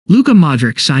Luka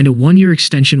Modric signed a one-year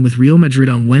extension with Real Madrid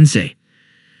on Wednesday.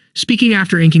 Speaking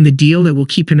after inking the deal that will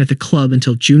keep him at the club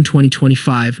until June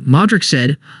 2025, Modric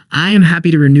said, "I am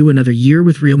happy to renew another year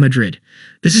with Real Madrid.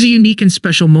 This is a unique and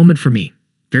special moment for me.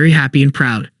 Very happy and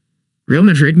proud. Real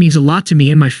Madrid means a lot to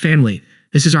me and my family.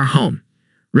 This is our home.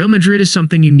 Real Madrid is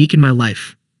something unique in my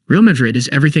life. Real Madrid is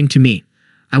everything to me.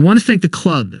 I want to thank the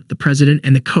club, the president,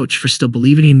 and the coach for still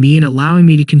believing in me and allowing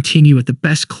me to continue at the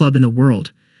best club in the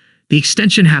world." The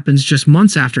extension happens just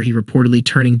months after he reportedly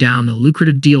turning down a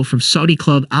lucrative deal from Saudi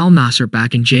club Al Nassr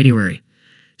back in January.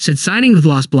 Since signing with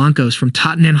Los Blancos from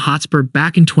Tottenham Hotspur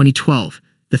back in 2012,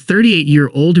 the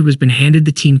 38-year-old, who has been handed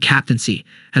the team captaincy,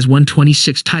 has won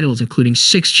 26 titles, including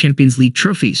 6 Champions League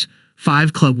trophies,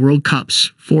 5 Club World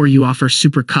Cups, 4 UEFA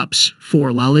Super Cups,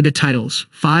 4 La Liga titles,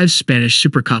 5 Spanish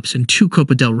Super Cups, and 2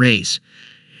 Copa del Reys.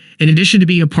 In addition to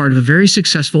being a part of a very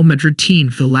successful Madrid team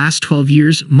for the last 12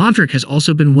 years, Modric has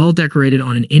also been well decorated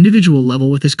on an individual level,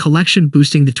 with his collection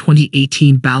boosting the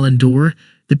 2018 Ballon d'Or,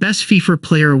 the Best FIFA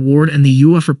Player Award, and the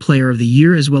UEFA Player of the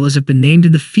Year, as well as have been named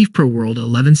in the FIFA World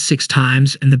 11 6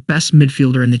 times and the Best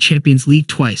Midfielder in the Champions League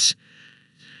twice.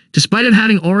 Despite him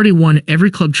having already won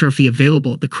every club trophy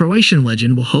available, the Croatian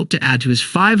legend will hope to add to his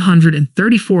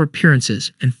 534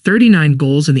 appearances and 39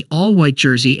 goals in the all-white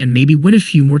jersey and maybe win a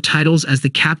few more titles as the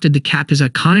captain to cap his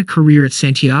iconic career at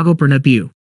Santiago Bernabeu.